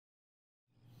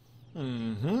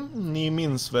Ni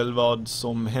minns väl vad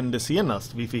som hände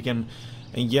senast? Vi fick en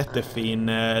jättefin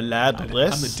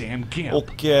läderdress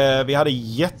och vi hade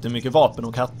jättemycket vapen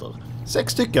och katter.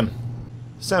 6 stycken.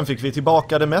 Sen fick vi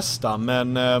tillbaka det mesta,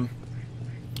 men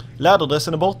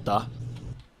läderdressen är borta.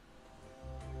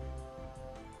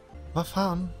 Vad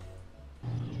fan?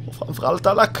 Och framförallt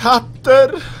alla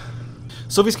katter.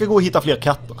 Så vi ska gå och hitta fler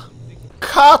katter.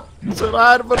 Katter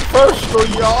ärver först och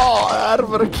jag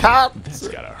ärver katt.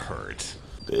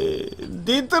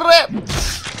 Det är inte rätt.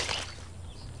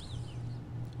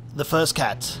 The first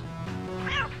cat.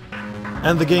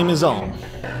 And the game is on.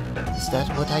 Is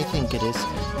that what I think it is?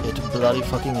 It bloody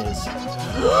fucking is.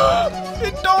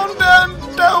 It don't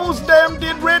those damn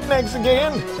dead rednecks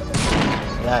again.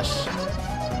 Gosh.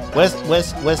 Where's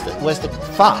the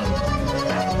farm?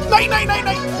 Nej!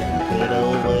 Get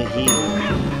over here.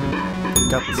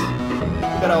 Cut.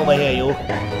 Get over here, you.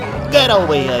 Get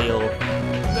over here, you.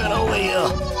 Get over here.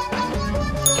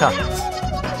 Cut.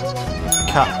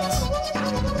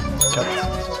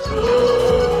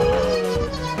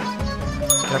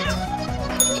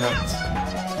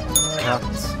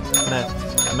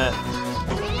 Meth.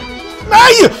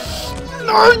 Nej!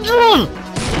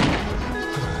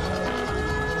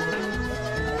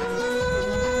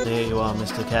 There you are,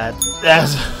 Mr. Cat.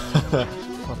 Yes.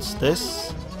 What's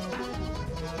this?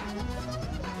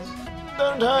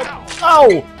 Don't hurt.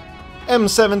 Ow!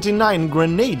 M79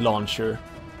 grenade launcher.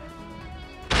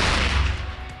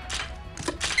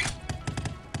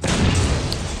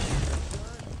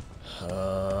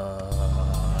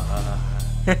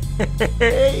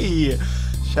 Hej!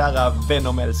 Kära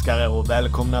Venom-älskare och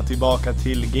välkomna tillbaka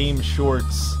till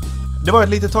GameShorts. Det var ett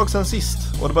litet tag sedan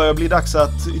sist och det börjar bli dags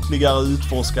att ytterligare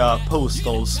utforska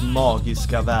Postals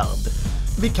magiska värld.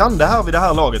 Vi kan det här vid det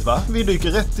här laget, va? Vi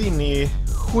dyker rätt in i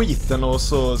skiten och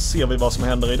så ser vi vad som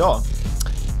händer idag.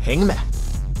 Häng med!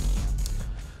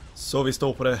 Så vi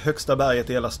står på det högsta berget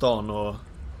i hela stan och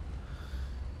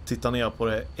tittar ner på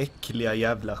det äckliga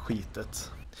jävla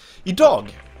skitet.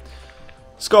 Idag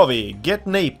ska vi get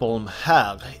napalm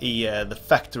här i the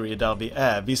factory där vi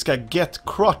är. Vi ska get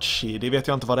crotchy, det vet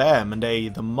jag inte vad det är, men det är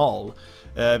i the mall.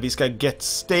 Vi ska get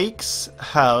steaks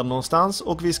här någonstans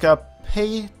och vi ska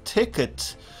pay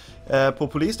ticket på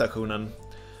polisstationen.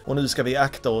 Och nu ska vi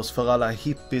akta oss för alla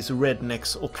hippies,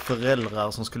 rednecks och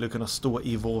föräldrar som skulle kunna stå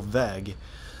i vår väg.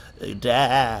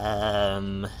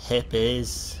 Damn,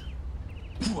 hippies.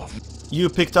 You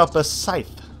picked up a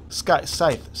scythe.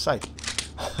 Scythe.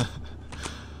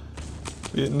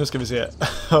 Nu ska vi se.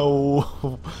 Oh.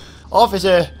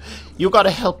 Officer, you gotta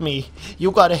help me.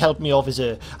 You gotta help me,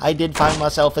 officer. I did find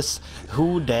myself as...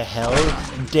 Who the hell?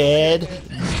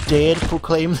 Dead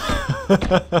proclaimed.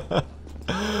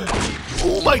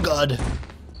 Oh my god.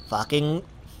 Fucking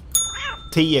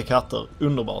 10 katter.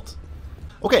 Underbart.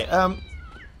 Okej,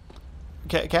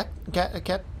 cat.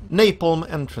 Napalm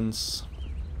entrance.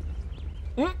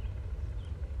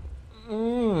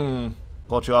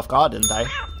 Caught you off guard, didn't I,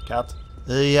 cat?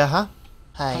 Yeah.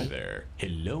 Hi there.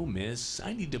 Hello, miss.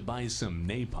 I need to buy some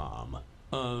napalm.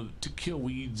 To kill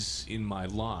weeds in my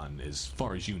lawn, as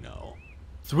far as you know.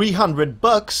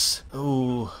 $300?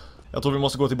 Oh, jag tror vi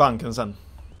måste gå till banken sen.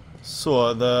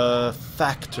 Så, the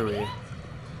factory.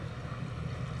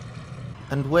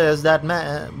 And where's that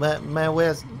man?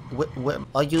 Where,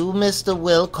 are you Mr.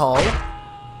 Will Call?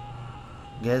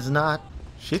 Guess not.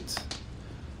 Shit.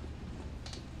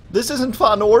 This isn't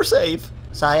fun or safe.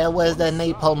 Sire, where's that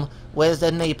napalm? Where's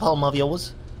that napalm of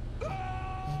yours?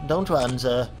 Don't run,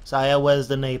 sir. Sire, where's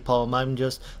the napalm? I'm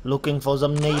just looking for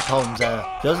some napalm, sir.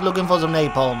 Just looking for some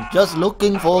napalm. Just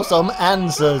looking for some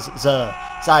answers, sir.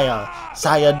 Sire,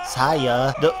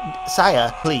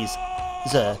 please.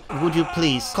 Sir, would you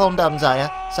please calm down, sire?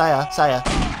 Sire,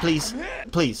 please.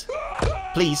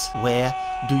 Where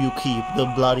do you keep the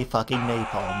bloody fucking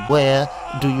napalm? Where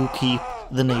do you keep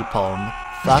the napalm?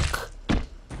 Fuck.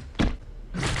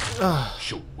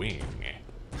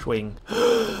 Swing.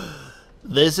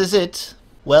 This is it.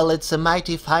 Well, it's a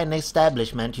mighty fine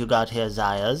establishment you got here,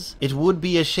 sires. It would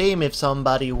be a shame if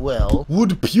somebody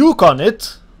would puke on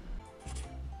it.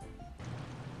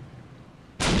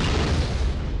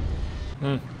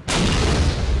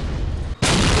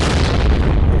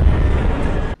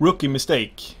 Rookie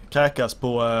mistake. Kräkas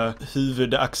på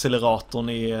huvudacceleratorn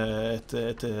i ett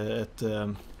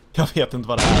jag vet inte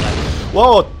vad det här är.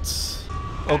 What?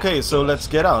 Okay, so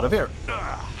let's get out of here.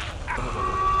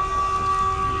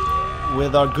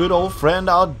 With our good old friend,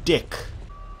 our dick.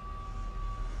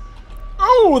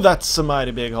 Oh, that's a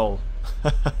mighty big hole.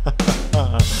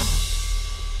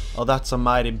 Oh, that's a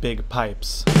mighty big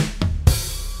pipes.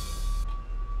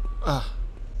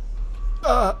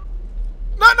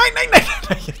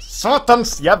 nej.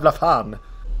 Satans jävla fan.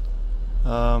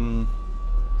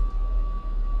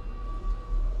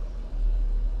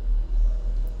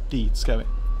 Dit ska vi.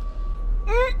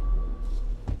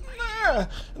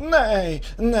 Nej.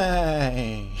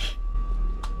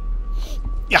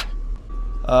 Ja.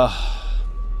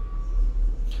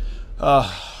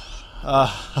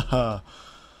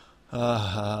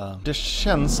 Det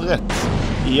känns rätt.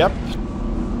 Japp.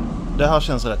 Det här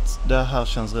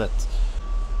känns rätt.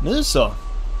 Nu så.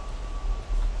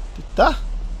 Titta.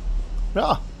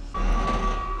 Bra.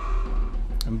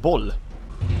 En boll.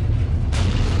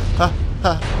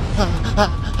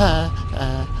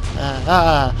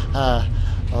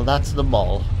 Well, that's the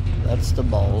ball.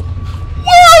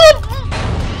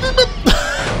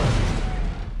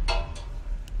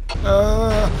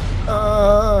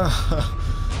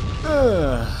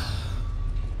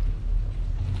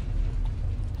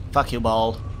 Fuck you,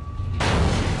 ball.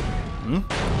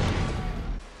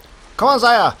 Come on,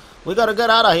 sire. We gotta get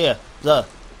out of here, sir.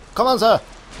 Come on, sir.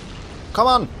 Come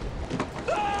on.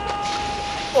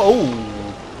 Oh.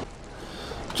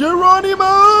 Geronimo!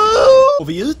 Och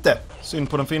vi är ute. Synd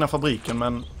på den fina fabriken,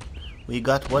 men we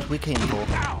got what we came for.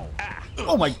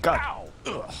 Oh my god.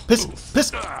 Piss.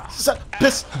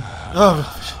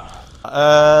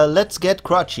 Let's get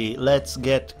crotchy.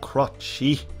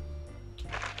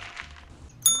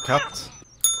 Cut.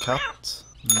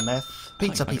 Meth.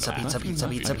 Pizza.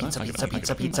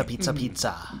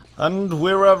 And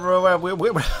we're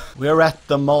at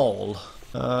the mall.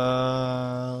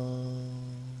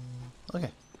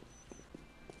 Okay.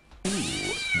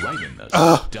 Right in the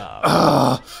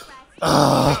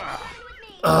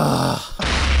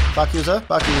Fuck you,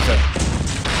 sir.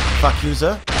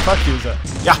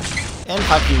 Yeah. And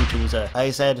fuck you too, sir.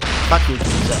 I said fuck you too,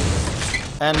 sir.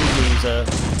 And user.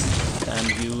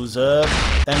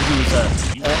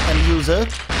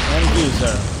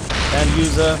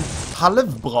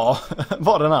 Halvbra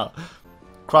var den här.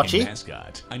 Crotchy.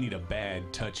 Mascot, I need a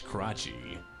bad touch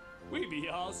crotchy. We be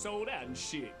all sold out and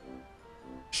shit.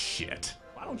 Shit.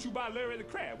 Why don't you buy Larry the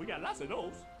Crab? We got lots of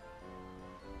those.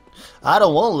 I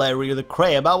don't want Larry the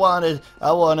Crab.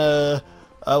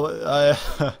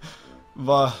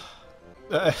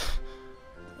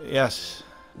 Yes.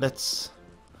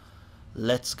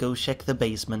 Let's go check the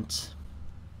basement.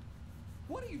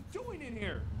 What are you doing in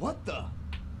here? What the?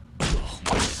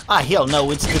 Hell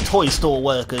no, it's the toy store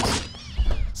workers.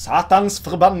 Satans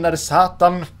förbannade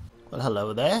satan. Well,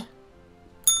 hello there.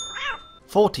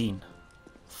 14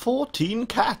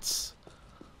 cats.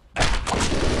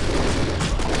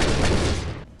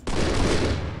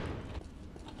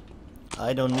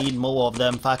 I don't need more of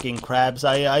them fucking crabs.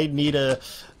 I need a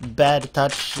bad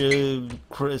touch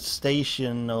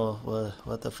station or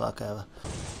what the fuck ever.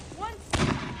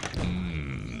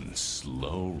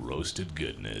 Slow roasted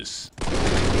goodness.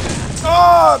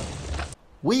 Oh!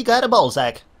 We got a ball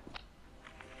sack.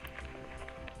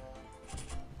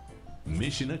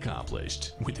 Mission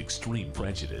accomplished with extreme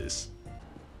prejudice.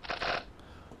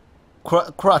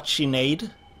 Crotchinade.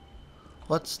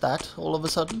 What's that all of a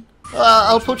sudden?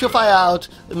 I'll put your fire out,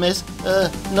 miss.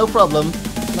 No problem.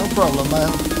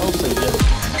 I'll save you.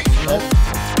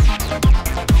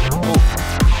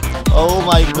 Oh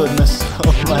my goodness.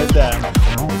 Oh my damn.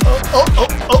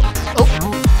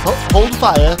 Hold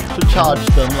fire to charge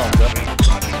them longer.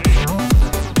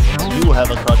 You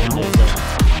have a crotchinade.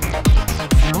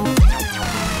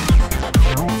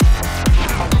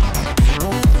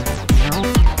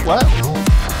 What?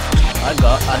 I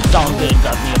donkey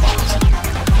got me a box.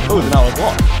 Oh, now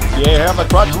what? Yeah, have a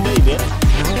crotch baby.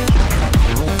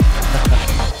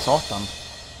 Satan.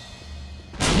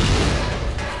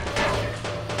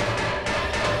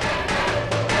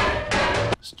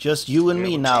 It's just you and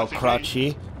me now,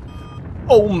 crotchy.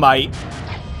 Oh my.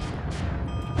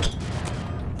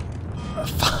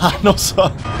 Fan också.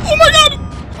 Oh my god!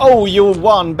 Oh, you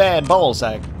one bad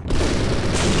ballsack.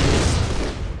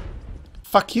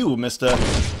 Fuck you, Mr.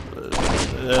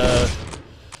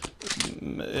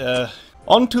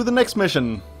 On to the next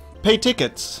mission. Pay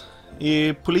tickets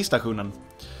I polisstationen.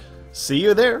 See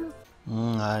you there.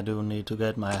 I do need to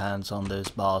get my hands on this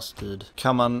bastard.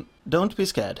 Come on, don't be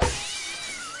scared.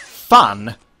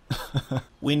 Fun!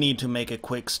 We need to make a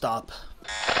quick stop.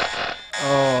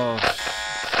 Oh.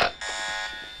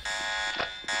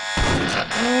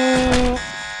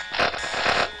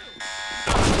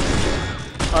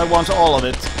 I want all of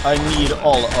it. I need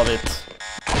all of it.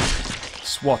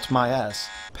 Swat my ass.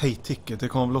 Pay ticket. Det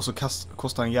kommer väl också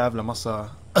kosta en jävla massa.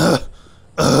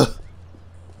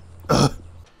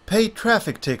 Pay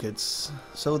traffic tickets.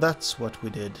 So that's what we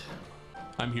did.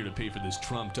 I'm here to pay for this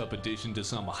trumped up addition to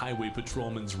some highway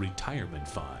patrolman's retirement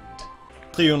fund.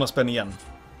 300 spänn igen.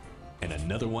 And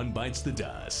another one bites the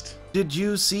dust. Did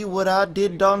you see what I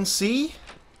did on see?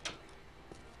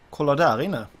 Kolla där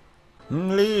inne.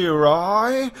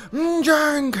 Leroy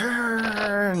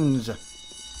Jenkins!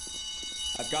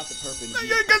 I've got the perp in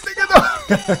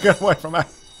here. Get away from me.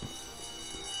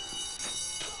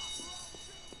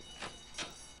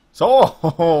 Så,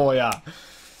 ja.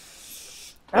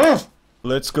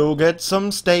 Let's go get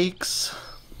some steaks.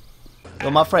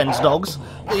 You're my friends, dogs.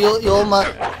 You're my...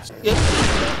 You're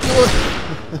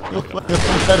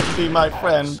better be my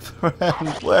friend.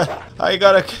 Well, I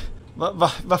gotta...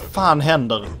 Vad fan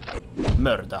händer?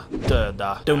 Mörda,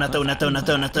 döda. Donut.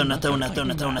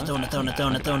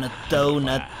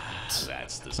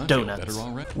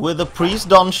 With the priest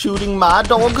done shooting my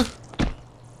dog?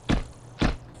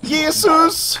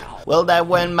 Jesus! Well, that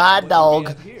went my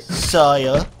dog,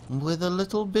 sire. With a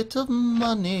little bit of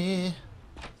money.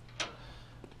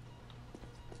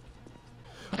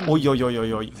 Oj.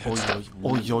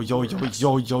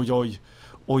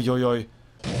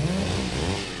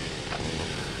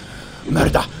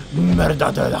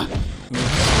 Mörda, döda.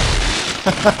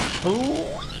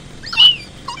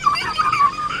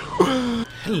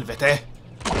 Helvete.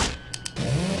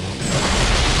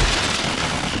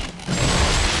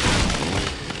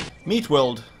 Meat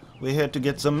World. We're here to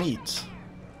get some meat.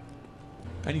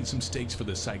 I need some steaks for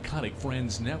the Psychotic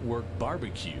Friends Network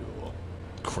barbecue.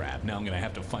 Crap, now I'm gonna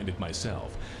have to find it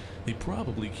myself. They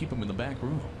probably keep them in the back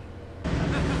room.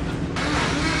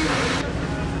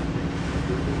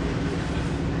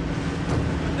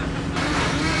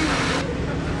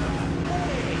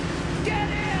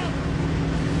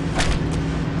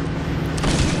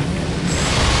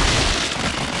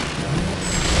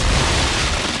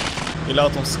 Jag gillar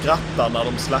att de skrattar när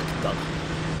de slaktar.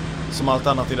 Som allt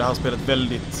annat i det här spelet,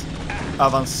 väldigt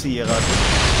avancerad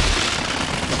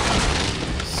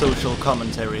social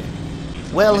commentary.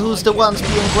 Well, who's the ones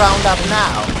being ground up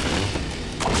now?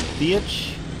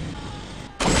 Bitch.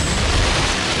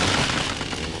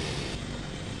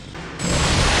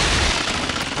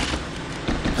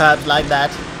 Pads like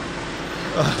that.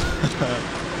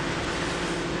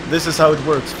 This is how it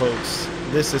works, folks.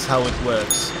 This is how it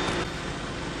works.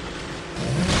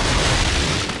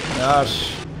 Gosh.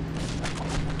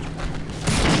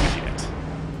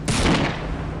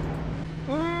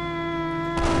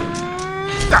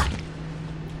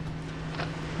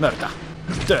 Mörda.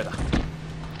 Döda.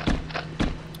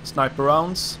 Sniper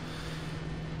rounds.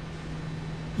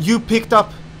 You picked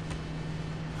up...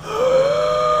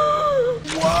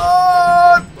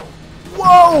 What?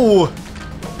 Whoa!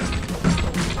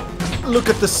 Look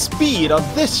at the speed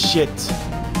of this shit.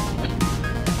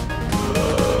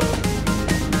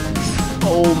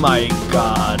 Oh my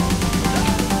god.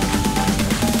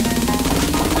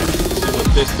 See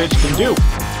what this bitch can do.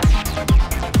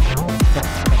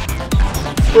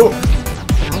 Oh.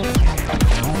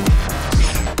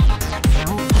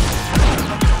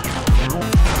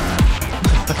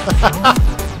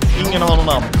 Ingen har någon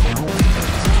namn.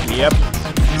 Yep.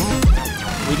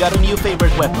 We got a new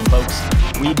favorite weapon, folks.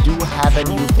 We do have a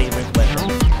new favorite weapon,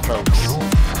 folks.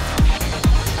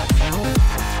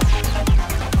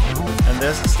 And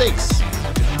there's the stakes.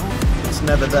 It's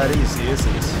never that easy, is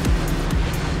it?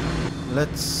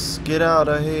 Let's get out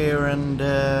of here and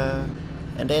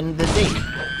end the day.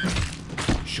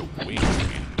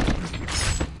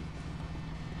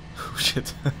 Oh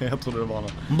shit, jag trodde det var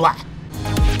något. Blah.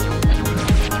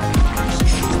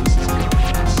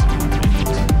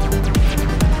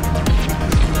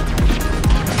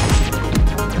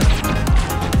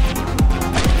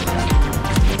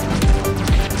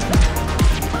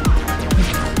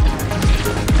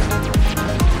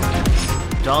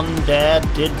 John Dad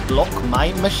did block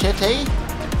my machete.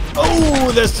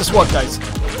 Oh, there's the SWAT guys.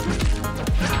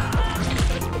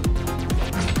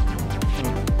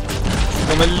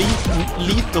 De är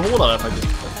lite hårdare faktiskt.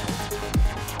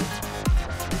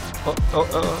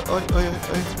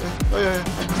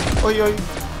 Oj.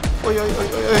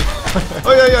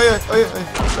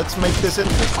 Let's make this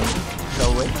interesting,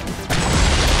 shall we?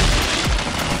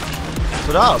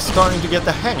 So now, starting to get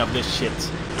the hang of this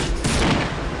shit.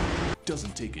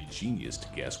 Doesn't take a genius to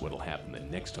guess what'll happen the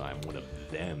next time one of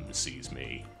them sees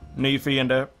me. Ny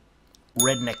fiende.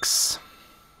 Rednecks.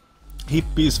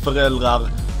 Hippies, föräldrar,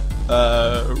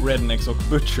 rednecks och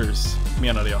butchers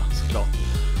menade jag såklart.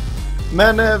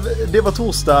 Men det var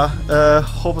torsdag.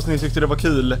 Hoppas ni tyckte det var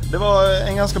kul. Det var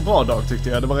en ganska bra dag tyckte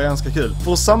jag. Det var ganska kul.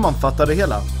 För att sammanfatta det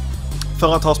hela.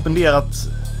 För att ha spenderat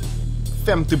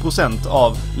 50%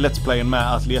 av Let's Playen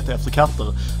med att leta efter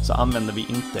katter så använder vi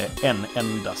inte en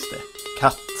endaste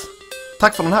katt.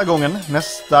 Tack för den här gången.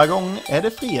 Nästa gång är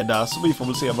det fredag så vi får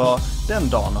väl se vad den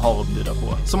dagen har att bjuda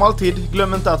på. Som alltid,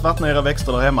 glöm inte att vattna era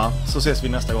växter där hemma så ses vi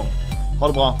nästa gång. Ha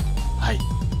det bra. Hej!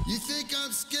 You think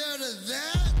I'm scared of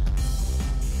that?